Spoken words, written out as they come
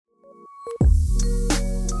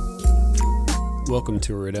Welcome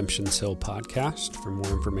to a Redemption's Hill podcast. For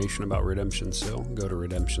more information about Redemption's Hill, go to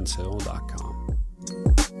redemptionshill.com.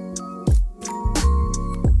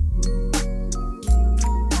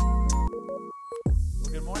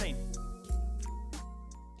 Good morning.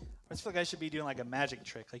 I just feel like I should be doing like a magic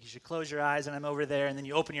trick. Like you should close your eyes and I'm over there, and then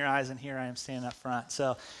you open your eyes and here I am standing up front.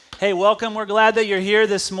 So, hey, welcome. We're glad that you're here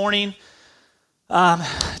this morning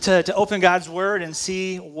to open God's Word and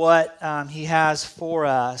see what He has for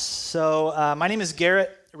us. So my name is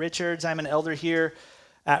Garrett Richards. I'm an elder here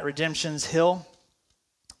at Redemption's Hill,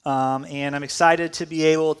 and I'm excited to be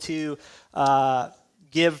able to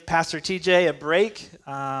give Pastor TJ a break.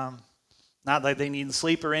 Not like they need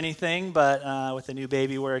sleep or anything, but with the new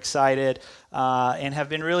baby, we're excited and have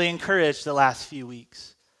been really encouraged the last few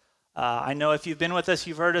weeks. I know if you've been with us,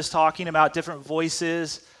 you've heard us talking about different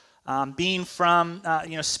voices, being from,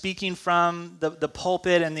 speaking from the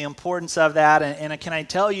pulpit and the importance of that. And can I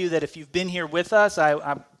tell you that if you've been here with us, I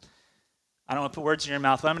don't want to put words in your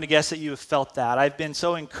mouth, but I'm going to guess that you have felt that. I've been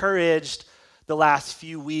so encouraged the last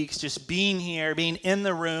few weeks, just being here, being in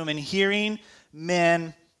the room and hearing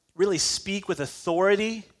men really speak with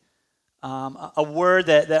authority, a word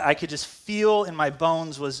that I could just feel in my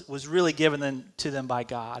bones was really given to them by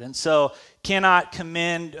God. And so cannot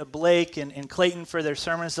commend Blake and Clayton for their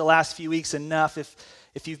sermons the last few weeks enough.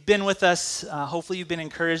 If you've been with us, hopefully you've been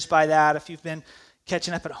encouraged by that. If you've been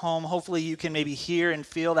catching up at home, hopefully you can maybe hear and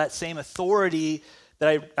feel that same authority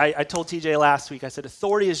that I told TJ last week. I said,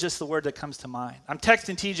 authority is just the word that comes to mind. I'm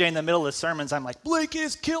texting TJ in the middle of the sermons. I'm like, Blake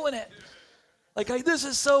is killing it. Like this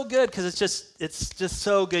is so good because it's just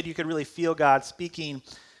so good. You could really feel God speaking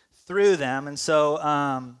through them. And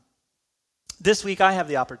so this week I have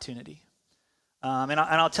the opportunity. And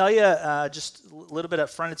I'll tell you just a little bit up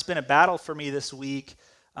front, it's been a battle for me this week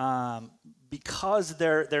because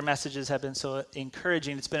their messages have been so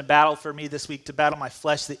encouraging. It's been a battle for me this week to battle my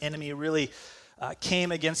flesh. The enemy really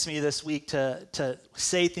came against me this week to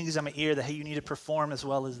say things in my ear that, hey, you need to perform as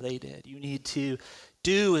well as they did. You need to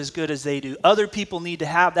do as good as they do. Other people need to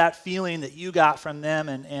have that feeling that you got from them.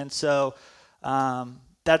 And so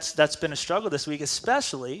that's been a struggle this week,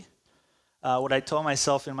 especially what I told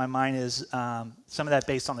myself in my mind is some of that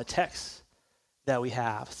based on the text that we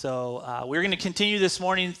have. So we're going to continue this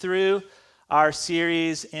morning through our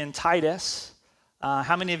series in Titus.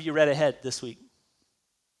 How many of you read ahead this week?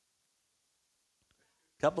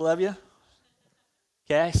 A couple of you?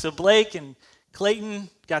 Okay, so Blake and Clayton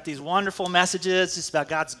got these wonderful messages just about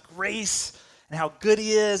God's grace and how good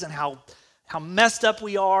He is and how messed up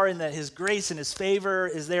we are and that His grace and His favor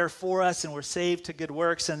is there for us and we're saved to good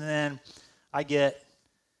works. And then I get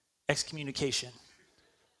excommunication.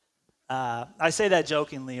 I say that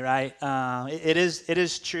jokingly, right? It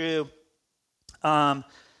is true. But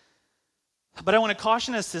I want to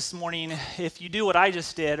caution us this morning, if you do what I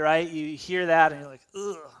just did, right? You hear that and you're like,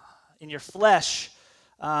 ugh, in your flesh.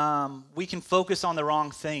 We can focus on the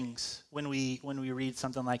wrong things when we read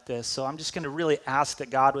something like this. So I'm just going to really ask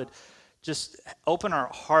that God would just open our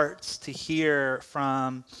hearts to hear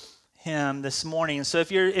from Him this morning. So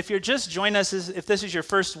if you're just joining us, if this is your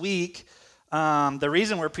first week, the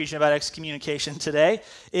reason we're preaching about excommunication today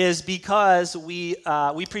is because we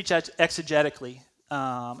preach exegetically,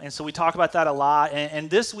 and so we talk about that a lot. And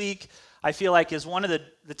this week, I feel like is one of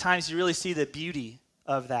the times you really see the beauty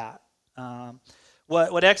of that.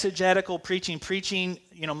 What exegetical preaching,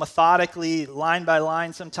 methodically, line by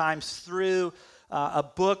line, sometimes through a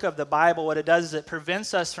book of the Bible, what it does is it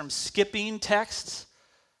prevents us from skipping texts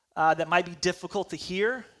that might be difficult to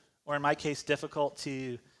hear, or in my case, difficult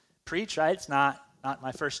to preach, right? It's not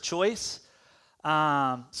my first choice.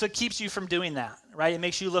 So it keeps you from doing that, right? It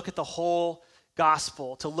makes you look at the whole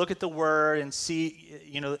gospel, to look at the word and see,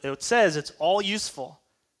 it says it's all useful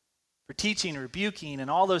for teaching, rebuking, and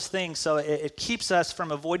all those things. So it keeps us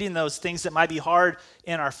from avoiding those things that might be hard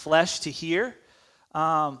in our flesh to hear.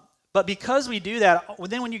 But because we do that,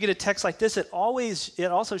 then when you get a text like this, it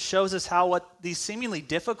also shows us how what these seemingly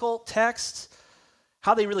difficult texts,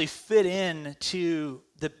 how they really fit in to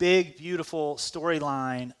the big, beautiful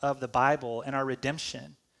storyline of the Bible and our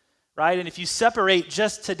redemption, right? And if you separate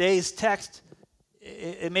just today's text,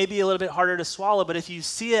 it may be a little bit harder to swallow, but if you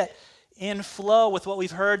see it in flow with what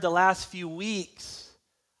we've heard the last few weeks,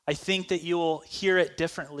 I think that you will hear it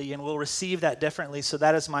differently and will receive that differently. So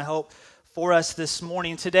that is my hope for us this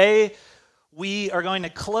morning. Today, we are going to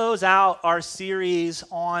close out our series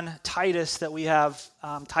on Titus that we have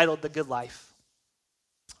titled The Good Life,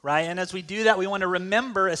 right? And as we do that, we want to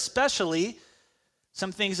remember especially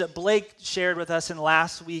some things that Blake shared with us in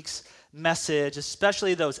last week's message,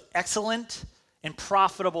 especially those excellent and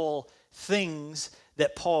profitable things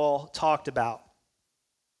that Paul talked about.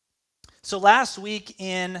 So last week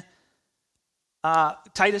in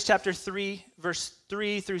Titus chapter 3, verse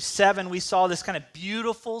 3 through 7, we saw this kind of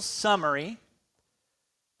beautiful summary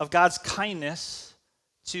of God's kindness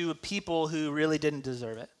to people who really didn't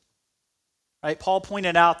deserve it. Right? Paul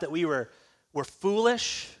pointed out that we were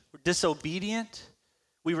foolish, we're disobedient,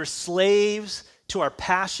 we were slaves to our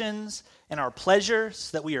passions and our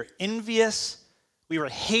pleasures, that we are envious, we were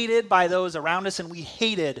hated by those around us, and we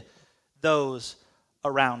hated those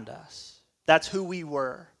around us. That's who we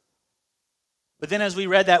were. But then as we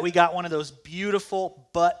read that, we got one of those beautiful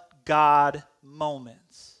but God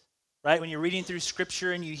moments, right? When you're reading through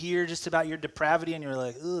Scripture and you hear just about your depravity and you're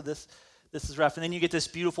like, ooh, this is rough. And then you get this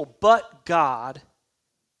beautiful but God.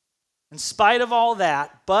 In spite of all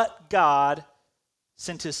that, but God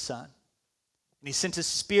sent his Son. And he sent his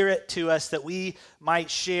Spirit to us that we might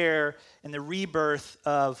share in the rebirth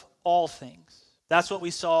of all things. That's what we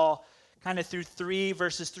saw kind of through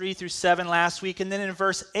verses 3 through 7 last week. And then in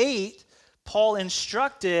verse 8, Paul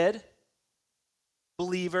instructed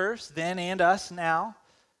believers then and us now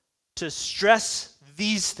to stress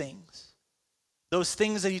these things. Those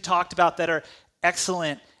things that he talked about that are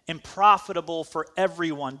excellent and profitable for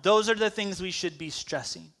everyone. Those are the things we should be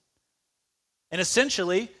stressing. And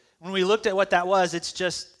essentially, when we looked at what that was,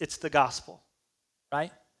 it's the gospel,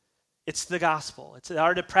 right? It's the gospel. It's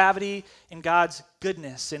our depravity and God's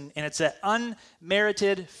goodness. And it's that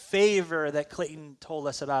unmerited favor that Clayton told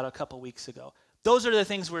us about a couple weeks ago. Those are the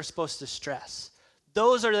things we're supposed to stress.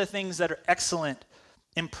 Those are the things that are excellent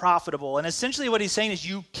and profitable. And essentially what he's saying is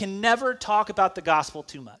you can never talk about the gospel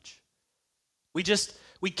too much.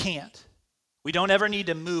 We can't. We don't ever need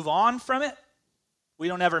to move on from it. We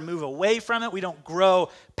don't ever move away from it. We don't grow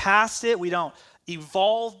past it. We don't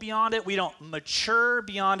evolve beyond it. We don't mature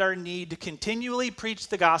beyond our need to continually preach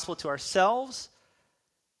the gospel to ourselves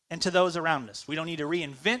and to those around us. We don't need to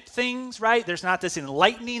reinvent things, right? There's not this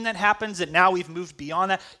enlightening that happens that now we've moved beyond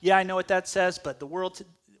that. Yeah, I know what that says, but the world,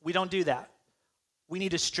 we don't do that. We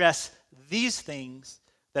need to stress these things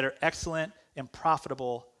that are excellent and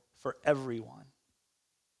profitable for everyone.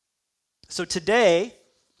 So today,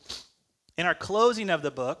 in our closing of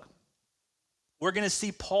the book, we're going to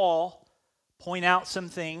see Paul point out some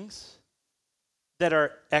things that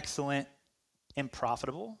are excellent and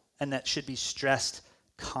profitable and that should be stressed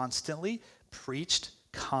constantly, preached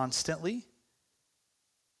constantly.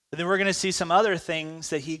 But then we're going to see some other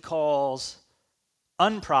things that he calls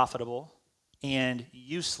unprofitable and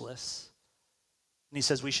useless. And he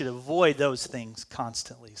says we should avoid those things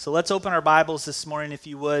constantly. So let's open our Bibles this morning, if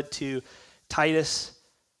you would, to Titus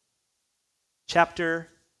chapter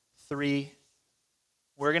 3.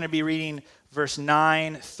 We're going to be reading verse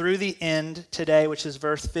 9 through the end today, which is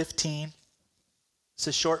verse 15. It's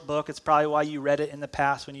a short book. It's probably why you read it in the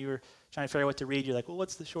past when you were trying to figure out what to read. You're like, well,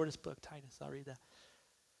 what's the shortest book? Titus, I'll read that.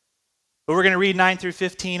 But we're going to read 9 through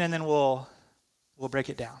 15, and then we'll break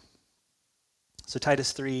it down. So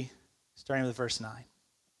Titus 3, starting with verse 9.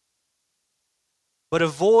 But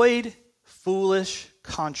avoid foolish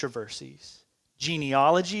controversies,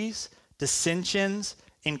 genealogies, dissensions,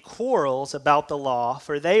 and quarrels about the law,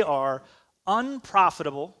 for they are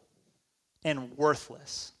unprofitable and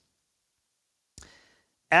worthless.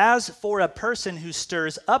 As for a person who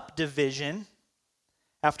stirs up division,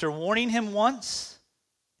 after warning him once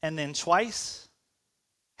and then twice,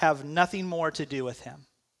 have nothing more to do with him,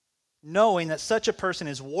 knowing that such a person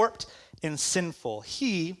is warped and sinful.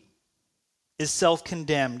 He is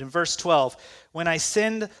self-condemned. In verse 12, when I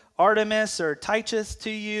send Artemis or Tychus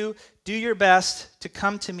to you, do your best to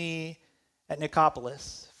come to me at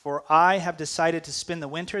Nicopolis, for I have decided to spend the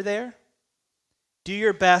winter there. Do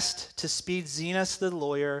your best to speed Zenas the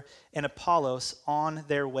lawyer and Apollos on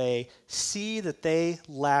their way. See that they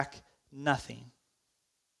lack nothing.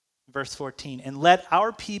 Verse 14, and let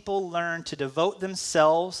our people learn to devote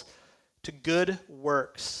themselves to good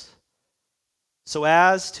works, so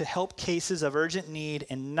as to help cases of urgent need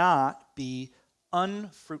and not be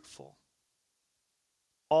unfruitful.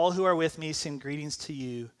 All who are with me send greetings to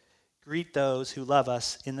you. Greet those who love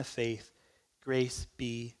us in the faith. Grace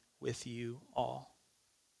be with you all.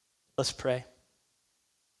 Let's pray.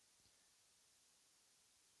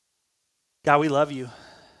 God, we love you.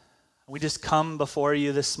 We just come before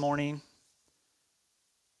you this morning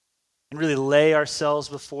and really lay ourselves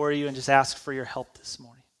before you and just ask for your help this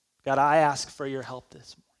morning. God, I ask for your help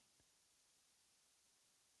this morning.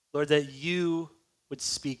 Lord, that you would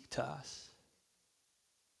speak to us,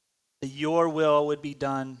 that your will would be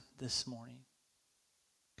done this morning.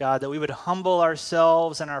 God, that we would humble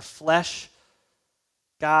ourselves and our flesh,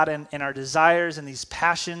 God, and our desires and these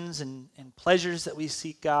passions and pleasures that we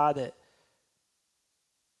seek, God, that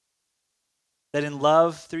That in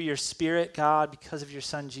love, through your Spirit, God, because of your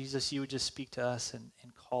Son, Jesus, you would just speak to us and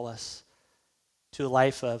call us to a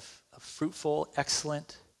life of fruitful,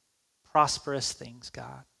 excellent, prosperous things,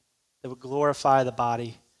 God, that would glorify the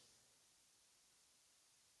body.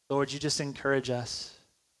 Lord, you just encourage us.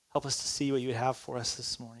 Help us to see what you would have for us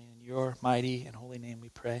this morning. In your mighty and holy name we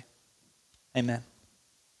pray. Amen.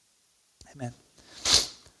 Amen.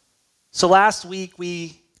 So last week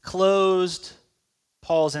we closed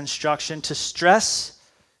Paul's instruction to stress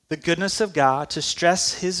the goodness of God, to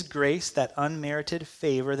stress his grace, that unmerited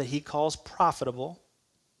favor that he calls profitable.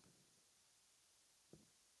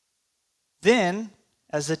 Then,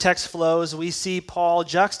 as the text flows, we see Paul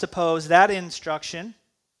juxtapose that instruction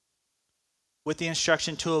with the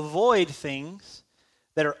instruction to avoid things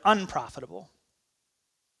that are unprofitable.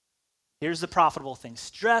 Here's the profitable things.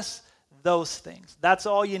 Stress those things. That's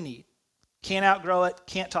all you need. Can't outgrow it,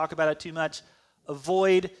 can't talk about it too much.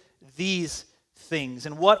 Avoid these things.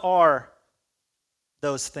 And what are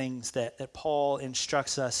those things that Paul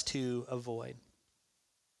instructs us to avoid?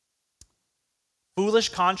 Foolish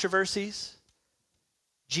controversies,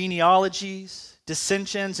 genealogies,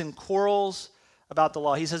 dissensions, and quarrels about the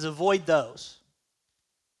law. He says avoid those.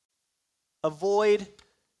 Avoid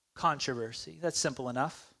controversy. That's simple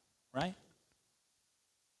enough, right?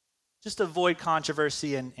 Just avoid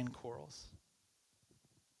controversy and quarrels.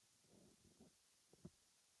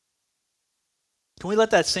 Can we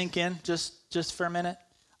let that sink in just for a minute?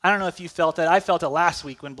 I don't know if you felt that. I felt it last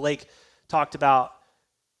week when Blake talked about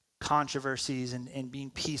controversies and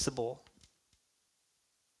being peaceable.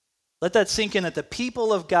 Let that sink in that the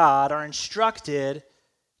people of God are instructed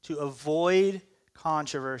to avoid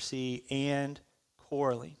controversy and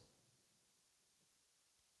quarreling.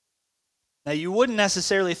 Now, you wouldn't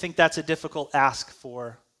necessarily think that's a difficult ask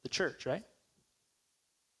for the church, right?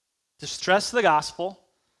 To stress the gospel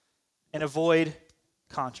and avoid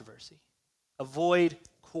controversy. Avoid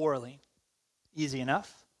quarreling. Easy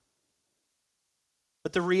enough.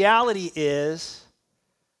 But the reality is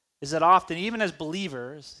that often, even as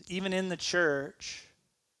believers, even in the church,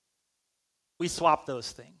 we swap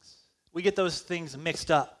those things. We get those things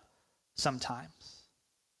mixed up sometimes.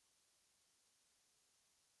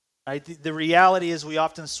 Right? The reality is we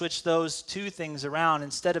often switch those two things around.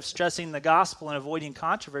 Instead of stressing the gospel and avoiding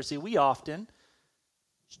controversy, we often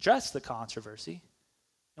stress the controversy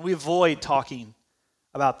and we avoid talking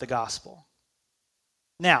about the gospel.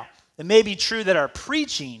 Now, it may be true that our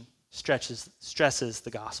preaching stresses the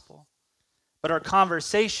gospel, but our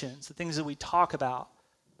conversations, the things that we talk about,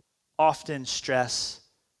 often stress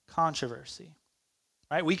controversy.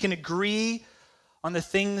 Right? We can agree on the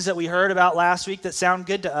things that we heard about last week that sound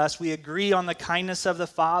good to us. We agree on the kindness of the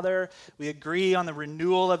Father. We agree on the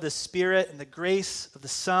renewal of the Spirit and the grace of the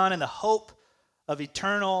Son and the hope of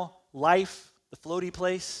eternal life, the floaty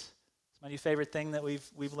place. It's my new favorite thing that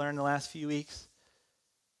we've learned the last few weeks.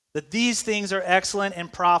 That these things are excellent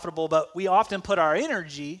and profitable, but we often put our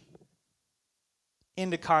energy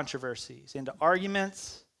into controversies, into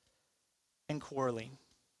arguments and quarreling.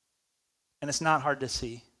 And it's not hard to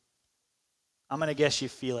see. I'm going to guess you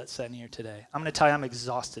feel it sitting here today. I'm going to tell you I'm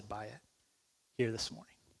exhausted by it here this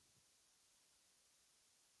morning.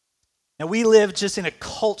 Now, we live just in a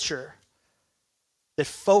culture that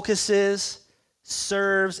focuses,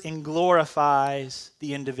 serves, and glorifies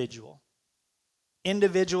the individual.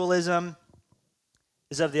 Individualism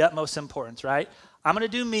is of the utmost importance, right? I'm going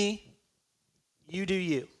to do me, you do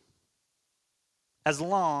you, as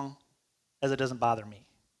long as it doesn't bother me.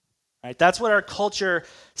 Right? That's what our culture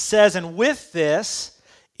says. And with this,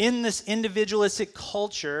 in this individualistic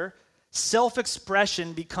culture,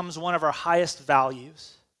 self-expression becomes one of our highest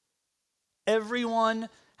values. Everyone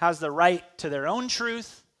has the right to their own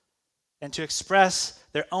truth and to express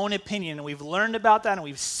their own opinion. And we've learned about that and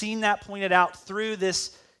we've seen that pointed out through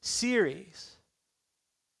this series.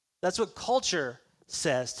 That's what culture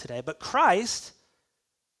says today. But Christ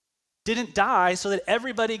didn't die so that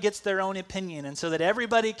everybody gets their own opinion and so that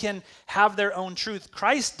everybody can have their own truth.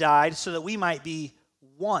 Christ died so that we might be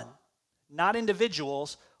one, not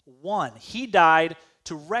individuals, one. He died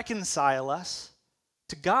to reconcile us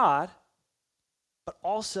to God, but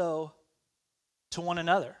also to one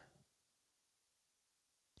another.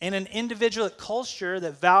 In an individual culture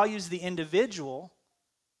that values the individual,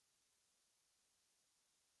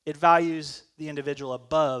 it values the individual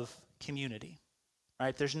above community.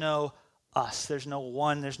 Right? There's no us. There's no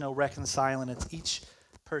one. There's no reconciling. It's each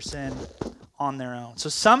person on their own. So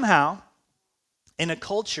somehow, in a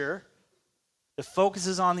culture that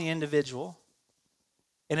focuses on the individual,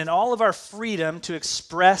 and in all of our freedom to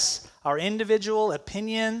express our individual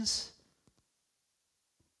opinions,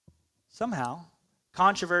 somehow,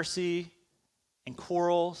 controversy and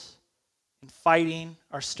quarrels and fighting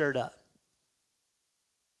are stirred up.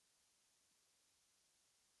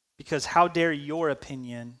 Because how dare your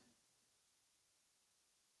opinion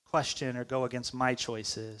question or go against my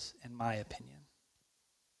choices and my opinion?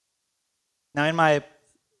 Now, in my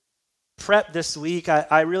prep this week,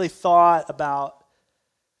 I really thought about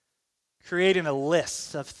creating a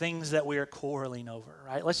list of things that we are quarreling over,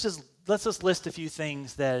 right? Let's just list a few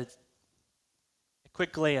things that, a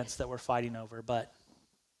quick glance, that we're fighting over, but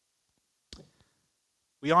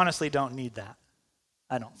we honestly don't need that,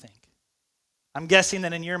 I don't think. I'm guessing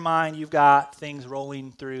that in your mind, you've got things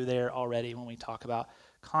rolling through there already when we talk about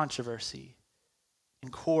controversy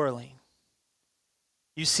and quarreling.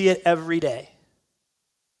 You see it every day.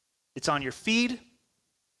 It's on your feed.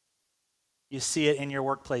 You see it in your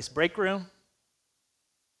workplace break room.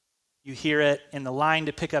 You hear it in the line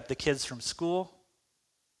to pick up the kids from school.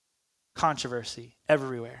 Controversy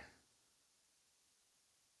everywhere.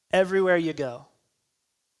 Everywhere you go.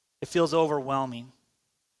 It feels overwhelming.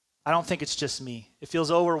 I don't think it's just me. It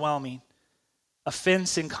feels overwhelming.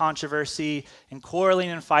 Offense and controversy and quarreling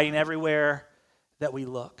and fighting everywhere that we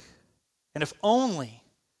look. And if only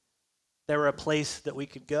there were a place that we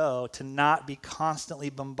could go to not be constantly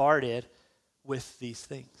bombarded with these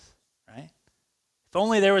things, right? If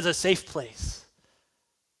only there was a safe place.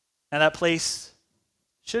 And that place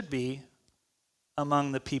should be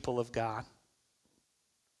among the people of God.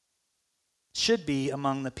 Should be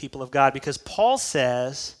among the people of God, because Paul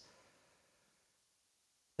says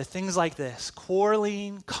that things like this,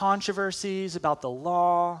 quarreling, controversies about the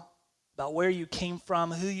law, about where you came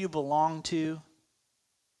from, who you belong to,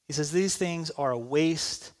 he says these things are a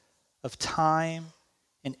waste of time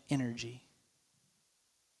and energy.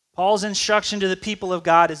 Paul's instruction to the people of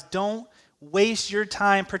God is don't waste your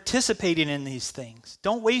time participating in these things.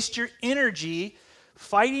 Don't waste your energy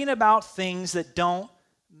fighting about things that don't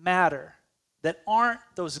matter, that aren't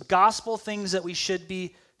those gospel things that we should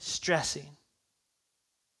be stressing.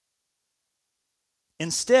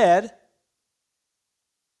 Instead,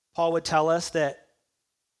 Paul would tell us that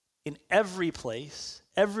in every place,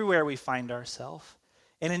 everywhere we find ourselves,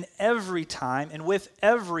 and in every time, and with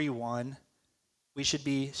everyone, we should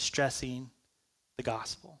be stressing the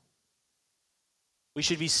gospel. We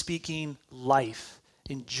should be speaking life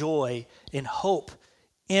and joy and hope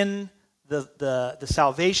in the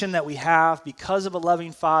salvation that we have because of a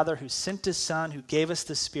loving Father who sent his Son, who gave us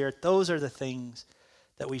the Spirit. Those are the things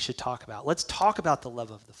that we should talk about. Let's talk about the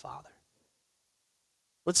love of the Father.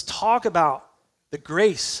 Let's talk about the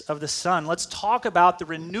grace of the Son. Let's talk about the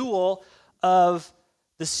renewal of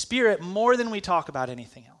the Spirit more than we talk about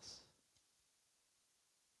anything else.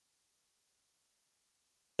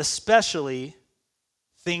 Especially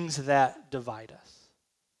things that divide us.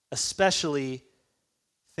 Especially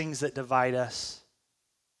things that divide us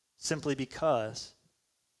simply because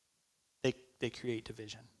they create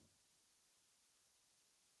division.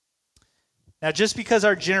 Now, just because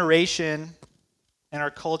our generation and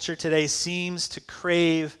our culture today seems to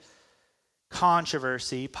crave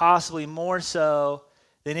controversy, possibly more so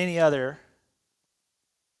than any other,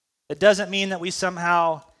 it doesn't mean that we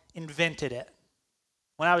somehow invented it.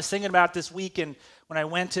 When I was thinking about this week and when I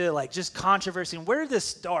went to just controversy and where did this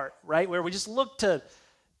start, right? Where we just look to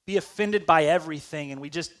be offended by everything and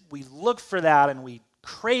we look for that and we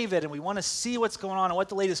crave it and we want to see what's going on and what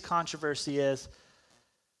the latest controversy is.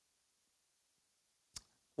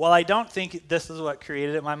 Well, I don't think this is what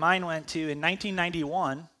created it. My mind went to, in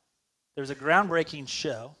 1991, there was a groundbreaking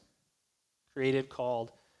show created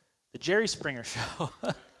called The Jerry Springer Show.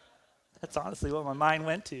 That's honestly what my mind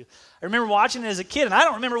went to. I remember watching it as a kid, and I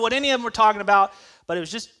don't remember what any of them were talking about, but it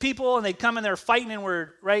was just people, and they'd come and they were fighting,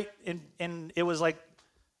 and and it was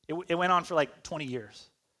it went on for 20 years.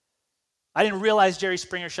 I didn't realize Jerry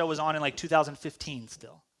Springer Show was on in 2015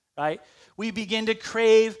 still, right? We begin to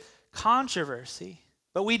crave controversy,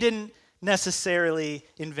 but we didn't necessarily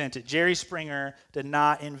invent it. Jerry Springer did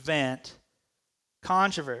not invent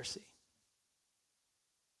controversy.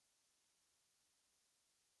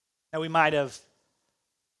 Now, we might have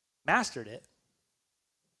mastered it.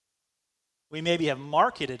 We maybe have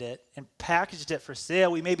marketed it and packaged it for sale.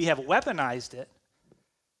 We maybe have weaponized it,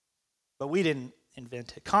 but we didn't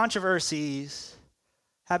invent it. Controversies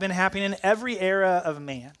have been happening in every era of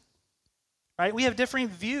man, right? We have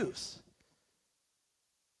different views.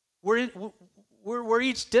 We're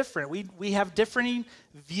each different. We have differing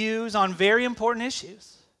views on very important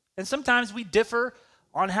issues. And sometimes we differ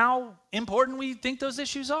on how important we think those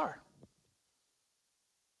issues are.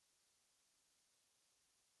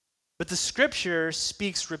 But the Scripture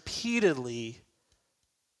speaks repeatedly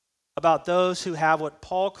about those who have what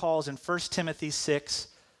Paul calls in 1 Timothy 6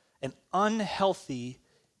 an unhealthy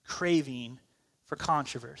craving for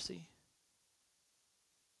controversy.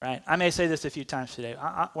 Right? I may say this a few times today.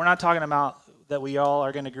 We're not talking about that we all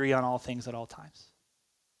are going to agree on all things at all times.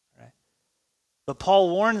 Right? But Paul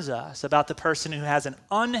warns us about the person who has an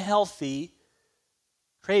unhealthy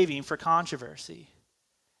craving for controversy.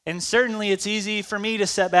 And certainly it's easy for me to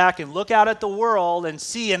sit back and look out at the world and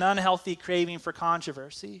see an unhealthy craving for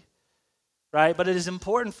controversy. Right? But it is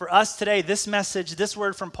important for us today. This message, this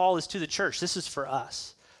word from Paul is to the church. This is for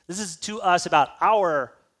us. This is to us about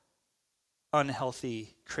our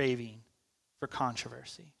unhealthy craving for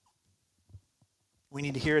controversy. We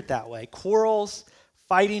need to hear it that way. Quarrels,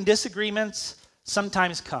 fighting, disagreements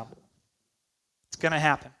sometimes come. It's going to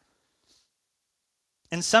happen.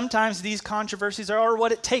 And sometimes these controversies are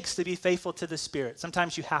what it takes to be faithful to the Spirit.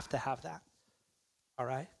 Sometimes you have to have that. All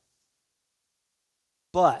right?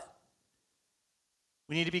 But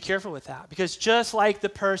we need to be careful with that, because just like the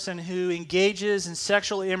person who engages in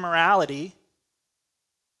sexual immorality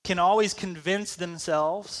can always convince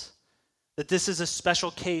themselves that this is a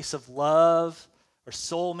special case of love or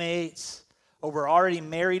soulmates, or we're already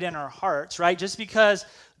married in our hearts, right? Just because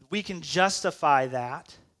we can justify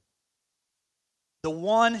that, the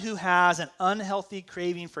one who has an unhealthy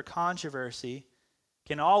craving for controversy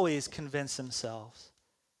can always convince themselves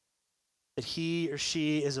that he or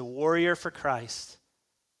she is a warrior for Christ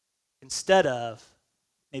instead of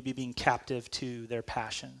maybe being captive to their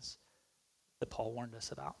passions that Paul warned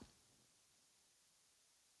us about.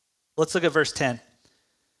 Let's look at verse 10.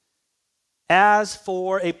 As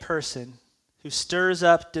for a person who stirs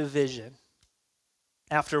up division,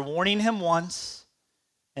 after warning him once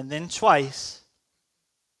and then twice,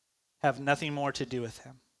 have nothing more to do with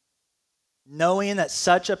him, knowing that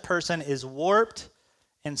such a person is warped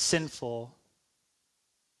and sinful,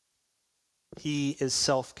 he is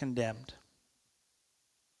self-condemned.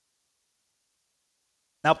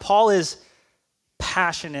 Now, Paul is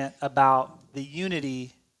passionate about the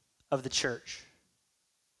unity of the church.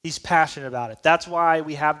 He's passionate about it. That's why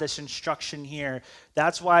we have this instruction here.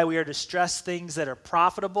 That's why we are to stress things that are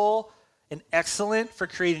profitable and excellent for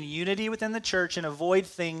creating unity within the church and avoid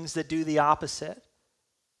things that do the opposite.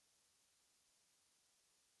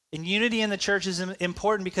 And unity in the church is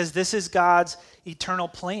important because this is God's eternal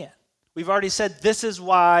plan. We've already said this is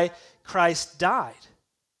why Christ died.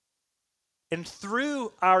 And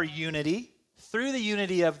through our unity, through the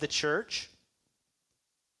unity of the church,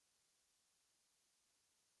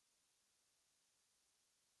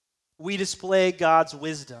 we display God's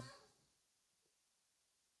wisdom.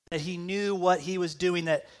 That he knew what he was doing,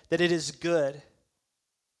 that it is good.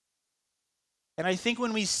 And I think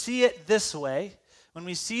when we see it this way, when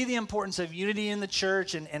we see the importance of unity in the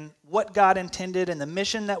church and what God intended and the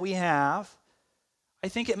mission that we have, I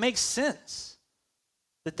think it makes sense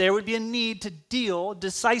that there would be a need to deal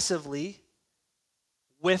decisively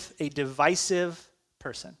with a divisive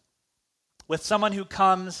person, with someone who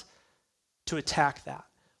comes to attack that,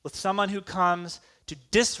 with someone who comes to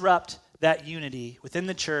disrupt that unity within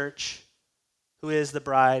the church, who is the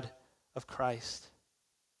bride of Christ.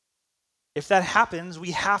 If that happens,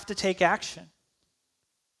 we have to take action.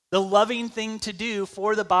 The loving thing to do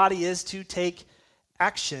for the body is to take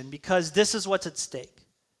action, because this is what's at stake.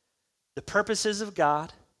 The purposes of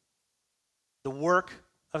God, the work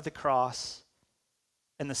of the cross,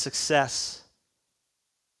 and the success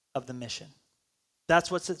of the mission.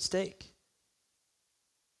 That's what's at stake.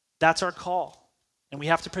 That's our call, and we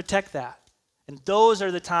have to protect that. And those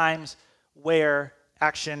are the times where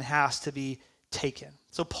action has to be taken.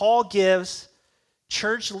 So Paul gives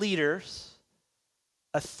church leaders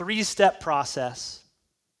a 3-step process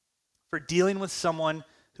for dealing with someone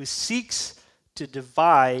who seeks to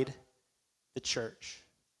divide the church.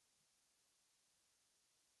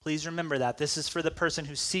 Please remember that. This is for the person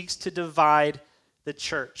who seeks to divide the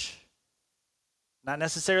church. Not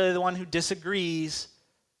necessarily the one who disagrees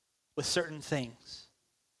with certain things.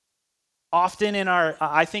 Often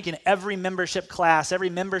I think in every membership class, every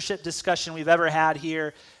membership discussion we've ever had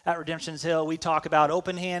here at Redemption's Hill, we talk about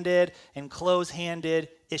open-handed and closed-handed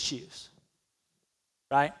issues,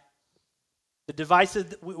 right? The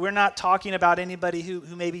divisive, we're not talking about anybody who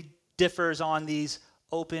maybe differs on these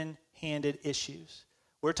open-handed issues.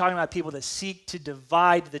 We're talking about people that seek to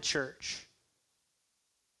divide the church.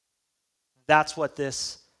 That's what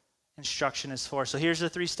this instruction is for. So here's the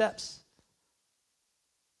 3 steps.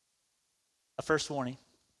 A first warning.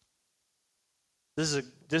 This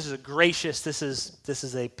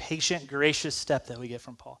is a patient, gracious step that we get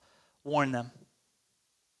from Paul. Warn them.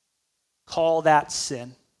 Call that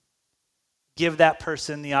sin. give that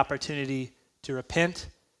person the opportunity to repent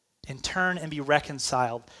and turn and be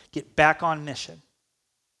reconciled, get back on mission.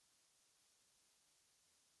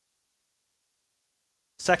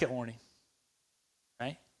 Second warning,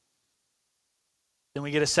 right? Then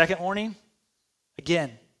we get a second warning.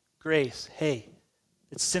 Again, grace. Hey,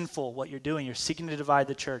 it's sinful what you're doing. You're seeking to divide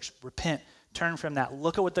the church. Repent. Turn from that.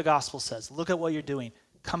 Look at what the gospel says. Look at what you're doing.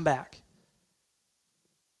 Come back.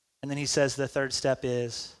 And then he says the third step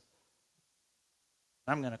is,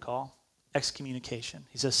 I'm going to call excommunication.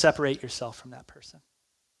 He says, separate yourself from that person.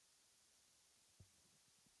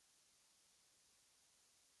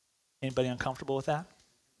 Anybody uncomfortable with that?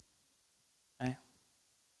 Right?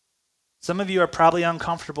 Some of you are probably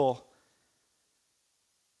uncomfortable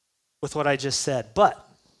with what I just said, but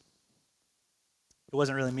it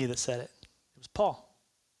wasn't really me that said it. It was Paul.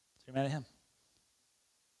 So you're mad at him.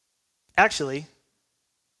 Actually,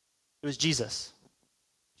 it was Jesus.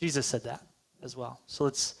 Jesus said that as well. So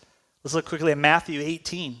let's look quickly at Matthew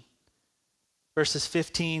 18, verses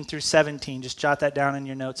 15 through 17. Just jot that down in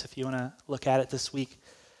your notes if you want to look at it this week.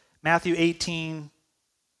 Matthew 18,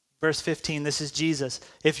 verse 15, this is Jesus.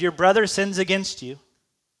 If your brother sins against you,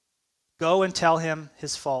 go and tell him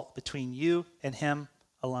his fault between you and him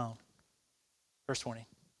alone. First warning.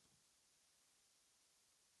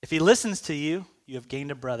 If he listens to you, you have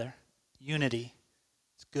gained a brother. Unity.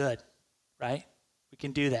 It's good, right? We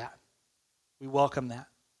can do that. We welcome that.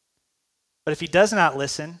 But if he does not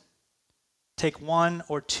listen, take one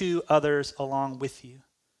or two others along with you,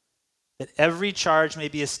 that every charge may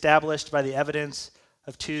be established by the evidence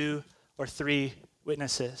of 2 or 3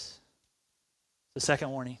 witnesses. The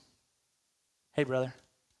second warning. Hey, brother.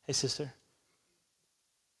 Hey, sister.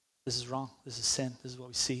 This is wrong. This is sin. This is what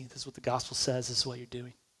we see. This is what the gospel says. This is what you're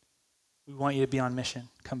doing. We want you to be on mission.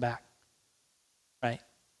 Come back. Right?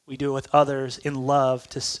 We do it with others in love,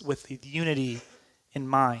 with the unity in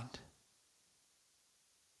mind.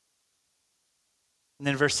 And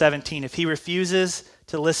then verse 17, if he refuses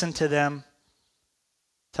to listen to them,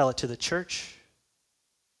 tell it to the church.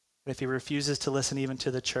 But if he refuses to listen even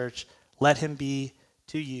to the church, let him be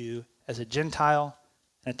to you as a Gentile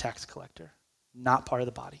and a tax collector, not part of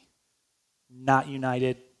the body, not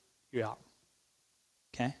united, you're out.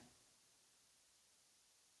 Okay?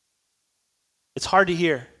 It's hard to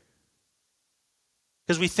hear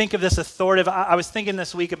because we think of this authoritative. I was thinking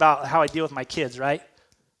this week about how I deal with my kids, right?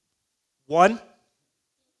 1,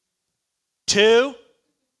 2,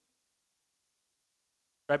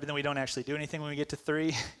 right? But then we don't actually do anything when we get to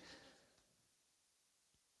 3.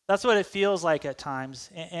 That's what it feels like at times.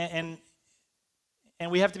 And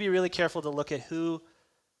we have to be really careful to look at who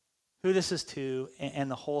this is to and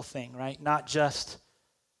the whole thing, right? Not just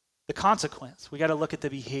the consequence. We got to look at the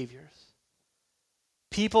behaviors.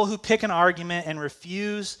 People who pick an argument and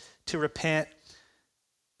refuse to repent,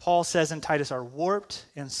 Paul says in Titus, are warped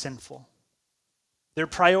and sinful. Their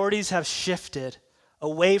priorities have shifted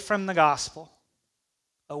away from the gospel,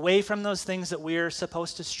 away from those things that we're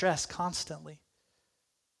supposed to stress constantly.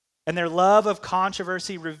 And their love of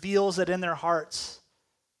controversy reveals that in their hearts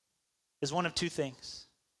is one of 2 things.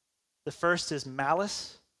 The first is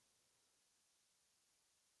malice.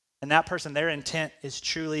 And that person, their intent is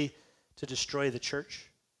truly to destroy the church.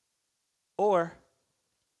 Or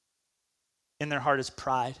in their heart is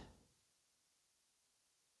pride,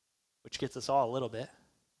 which gets us all a little bit.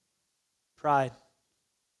 Pride.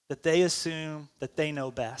 That they assume that they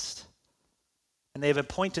know best. And they've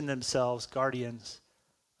appointed themselves guardians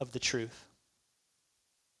of the truth.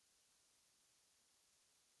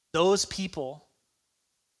 Those people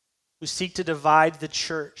who seek to divide the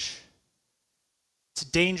church, it's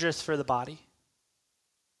dangerous for the body.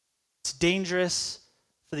 It's dangerous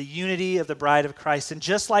for the unity of the bride of Christ. And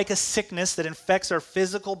just like a sickness that infects our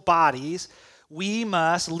physical bodies,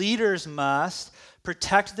 leaders must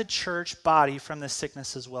protect the church body from this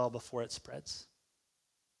sickness as well before it spreads.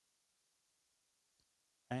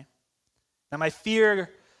 Okay? Now my fear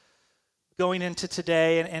going into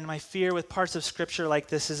today, and my fear with parts of Scripture like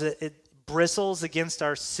this, is it bristles against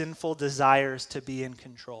our sinful desires to be in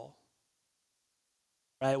control.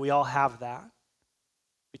 Right? We all have that.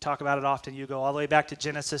 We talk about it often. You go all the way back to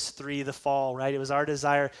Genesis 3, the fall, right? It was our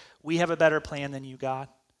desire. We have a better plan than you, God.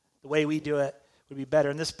 The way we do it would be better.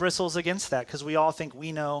 And this bristles against that because we all think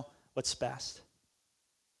we know what's best.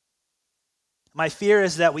 My fear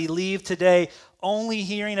is that we leave today only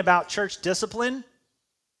hearing about church discipline,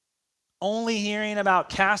 only hearing about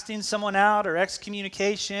casting someone out or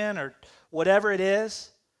excommunication or whatever it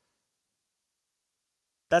is.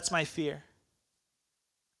 That's my fear.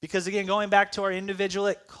 Because again, going back to our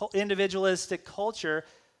individualistic culture,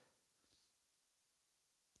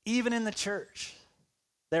 even in the church,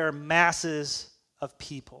 there are masses of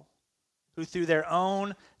people who through their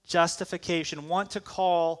own justification want to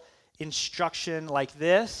call instruction like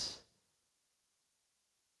this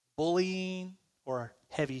bullying or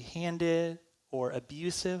heavy-handed or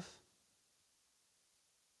abusive.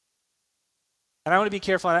 And I want to be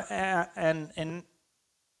careful, and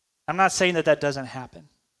I'm not saying that doesn't happen.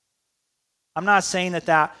 I'm not saying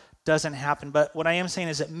that doesn't happen, but what I am saying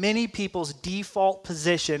is that many people's default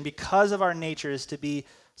position, because of our nature, is to be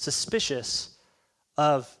suspicious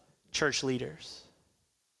of church leaders.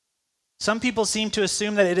 Some people seem to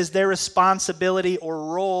assume that it is their responsibility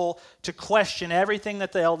or role to question everything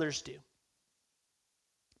that the elders do.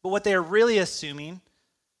 But what they are really assuming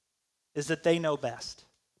is that they know best.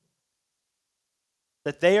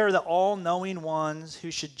 That they are the all-knowing ones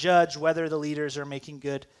who should judge whether the leaders are making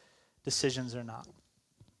good decisions or not.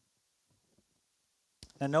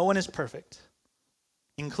 Now, no one is perfect,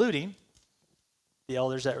 including the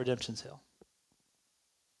elders at Redemption Hill.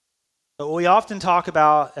 But what we often talk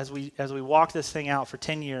about as we walk this thing out for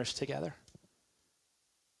 10 years together,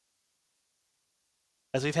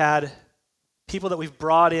 as we've had people that we've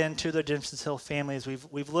brought into the Redemption Hill families,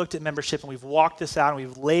 we've looked at membership and we've walked this out and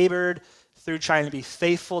we've labored through trying to be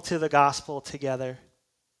faithful to the gospel together.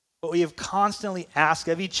 What we have constantly asked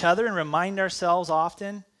of each other and remind ourselves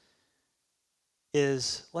often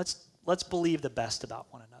is let's believe the best about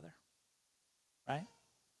one another, right?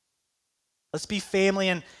 Let's be family,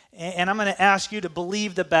 and I'm going to ask you to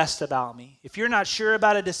believe the best about me. If you're not sure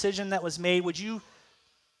about a decision that was made,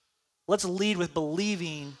 let's lead with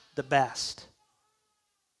believing the best.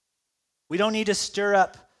 We don't need to stir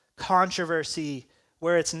up controversy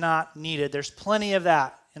where it's not needed. There's plenty of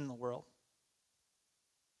that in the world.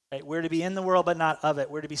 Right? We're to be in the world, but not of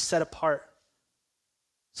it. We're to be set apart.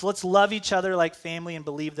 So let's love each other like family and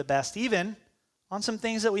believe the best, even on some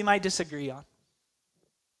things that we might disagree on.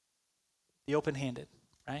 Be open-handed,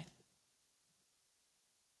 right?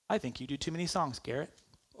 I think you do too many songs, Garrett.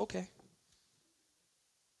 Okay.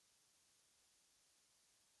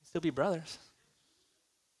 Still be brothers.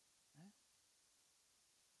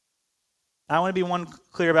 I want to be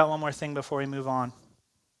clear about one more thing before we move on.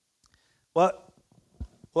 What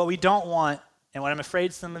we don't want, and what I'm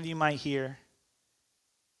afraid some of you might hear,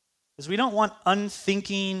 is we don't want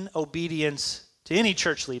unthinking obedience to any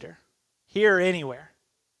church leader, here or anywhere.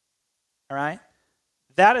 All right?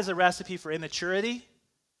 That is a recipe for immaturity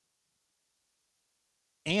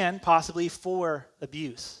and possibly for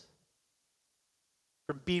abuse,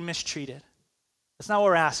 for being mistreated. That's not what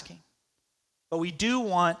we're asking. But we do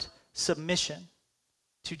want submission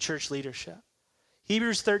to church leadership.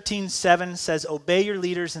 Hebrews 13:7 says, obey your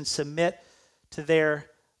leaders and submit to their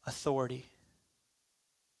authority.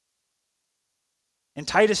 And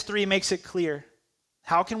Titus 3 makes it clear.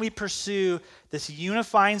 How can we pursue this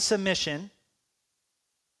unifying submission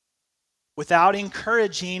without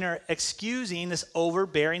encouraging or excusing this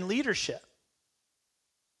overbearing leadership?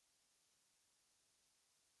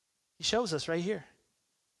 He shows us right here.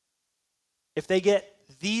 If they get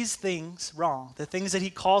these things wrong, the things that he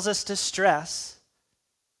calls us to stress,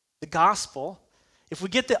 the gospel, if we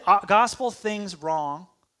get the gospel things wrong,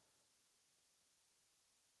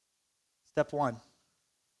 step one,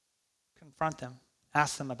 confront them,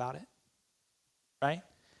 ask them about it, right?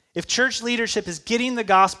 If church leadership is getting the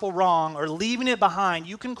gospel wrong or leaving it behind,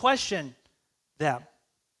 you can question them.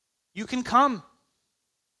 You can come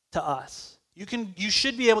to us. You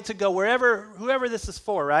should be able to go whoever this is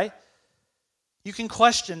for, right? You can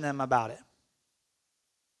question them about it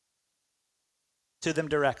to them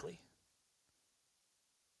directly.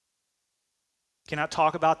 Cannot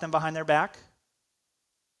talk about them behind their back.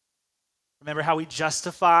 Remember how we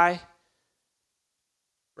justify,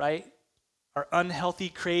 right, our unhealthy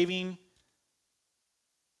craving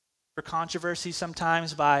for controversy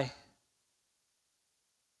sometimes by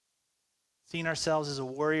seeing ourselves as a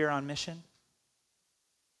warrior on mission.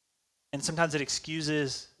 And sometimes it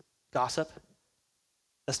excuses gossip.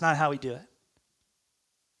 That's not how we do it.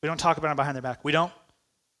 We don't talk about them behind their back. We don't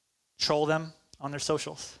troll them on their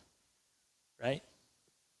socials, right?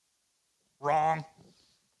 Wrong.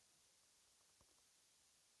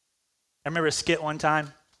 I remember a skit one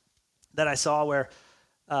time that I saw where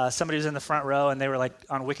somebody was in the front row and they were like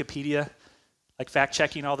on Wikipedia, like fact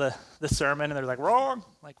checking all the sermon, and they're like, wrong.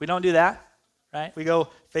 Like, we don't do that, right? We go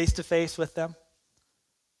face to face with them.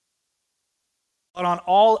 But on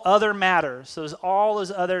all other matters, all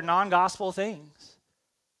those other non-gospel things,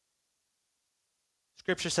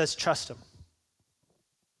 Scripture says trust them.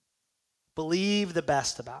 Believe the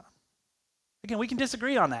best about them. Again, we can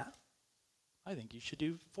disagree on that. I think you should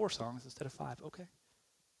do 4 songs instead of 5. Okay.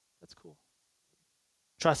 That's cool.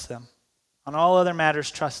 Trust them. On all other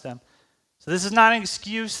matters, trust them. So this is not an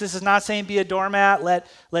excuse. This is not saying be a doormat.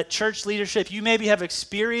 Let church leadership, you maybe have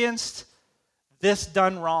experienced this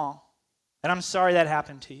done wrong. And I'm sorry that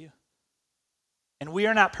happened to you. And we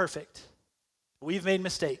are not perfect. We've made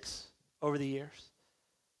mistakes over the years.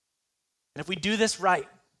 And if we do this right,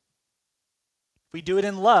 if we do it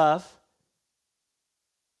in love,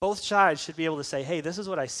 both sides should be able to say, hey, this is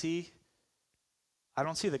what I see. I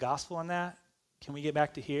don't see the gospel in that. Can we get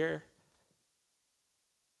back to here?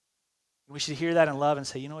 We should hear that in love and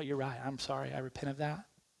say, you know what, you're right. I'm sorry. I repent of that.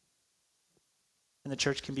 And the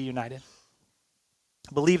church can be united.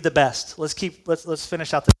 Believe the best. Let's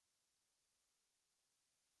finish out the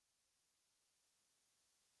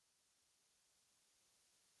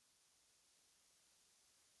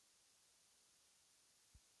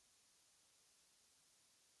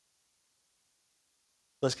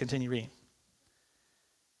Let's continue reading.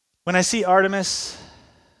 When I see Artemis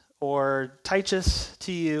or Tychus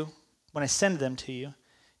to you, when I send them to you,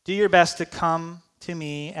 do your best to come to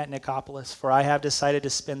me at Nicopolis, for I have decided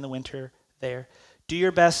to spend the winter there. Do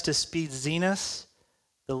your best to speed Zenas,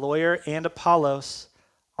 the lawyer, and Apollos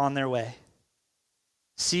on their way.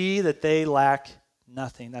 See that they lack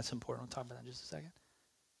nothing. That's important. We'll talk about that in just a second.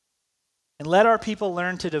 And let our people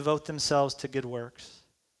learn to devote themselves to good works,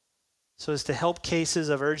 so as to help cases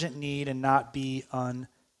of urgent need and not be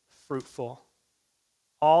unfruitful.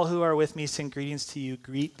 All who are with me send greetings to you.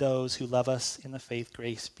 Greet those who love us in the faith.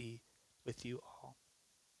 Grace be with you all.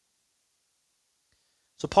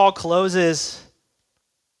 So Paul closes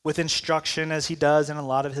with instruction, as he does in a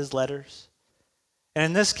lot of his letters. And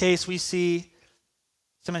in this case, we see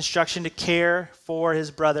some instruction to care for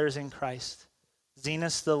his brothers in Christ.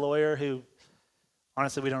 Zenas, the lawyer, who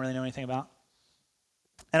honestly we don't really know anything about.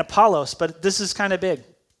 And Apollos, but this is kind of big.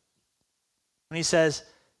 When he says,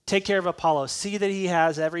 take care of Apollos. See that he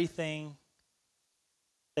has everything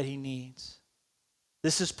that he needs.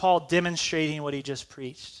 This is Paul demonstrating what he just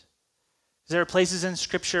preached. There are places in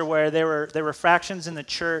Scripture where there were fractions in the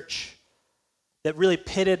church that really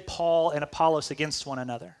pitted Paul and Apollos against one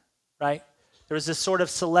another, right? There was this sort of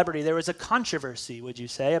celebrity. There was a controversy, would you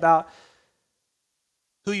say, about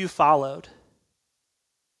who you followed.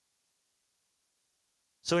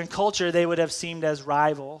 So in culture, they would have seemed as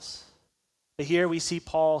rivals. But here we see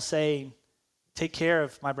Paul saying, take care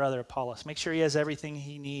of my brother Apollos. Make sure he has everything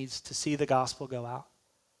he needs to see the gospel go out.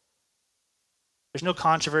 There's no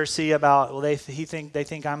controversy about, well, they think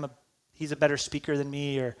he's a better speaker than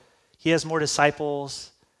me, or he has more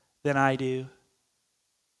disciples than I do.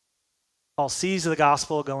 Paul sees the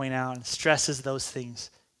gospel going out and stresses those things.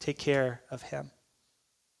 Take care of him.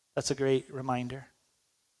 That's a great reminder.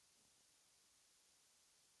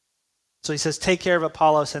 So he says, take care of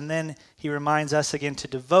Apollos, and then he reminds us again to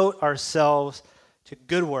devote ourselves to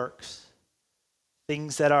good works,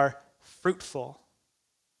 things that are fruitful.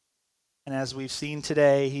 And as we've seen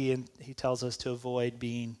today, he tells us to avoid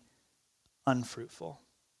being unfruitful.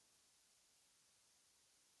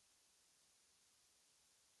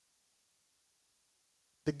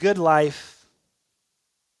 The good life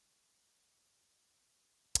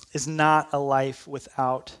is not a life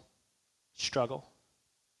without struggle.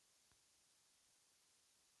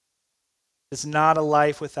 It's not a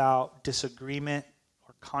life without disagreement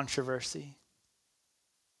or controversy.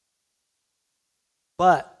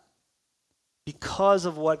 But because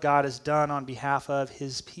of what God has done on behalf of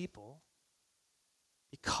his people,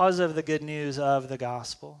 because of the good news of the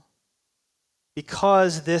gospel,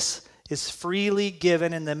 because this is freely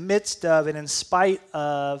given in the midst of and in spite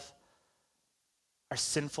of our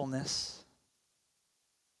sinfulness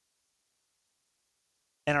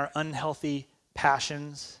and our unhealthy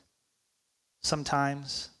passions,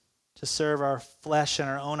 sometimes to serve our flesh and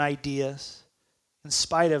our own ideas. In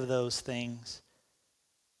spite of those things,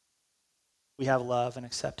 we have love and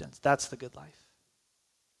acceptance. That's the good life.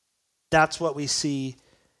 That's what we see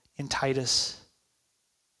in Titus.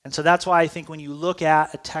 And so that's why I think when you look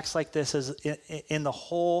at a text like this as in the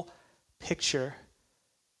whole picture,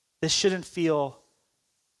 this shouldn't feel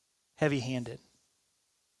heavy-handed.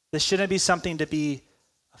 This shouldn't be something to be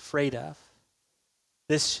afraid of.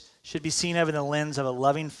 This should be seen over the lens of a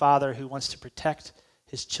loving father who wants to protect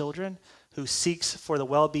his children, who seeks for the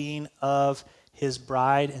well-being of his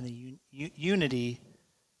bride and the unity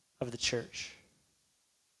of the church.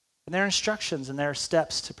 And there are instructions and there are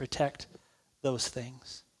steps to protect those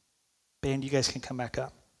things. Band, you guys can come back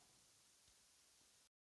up.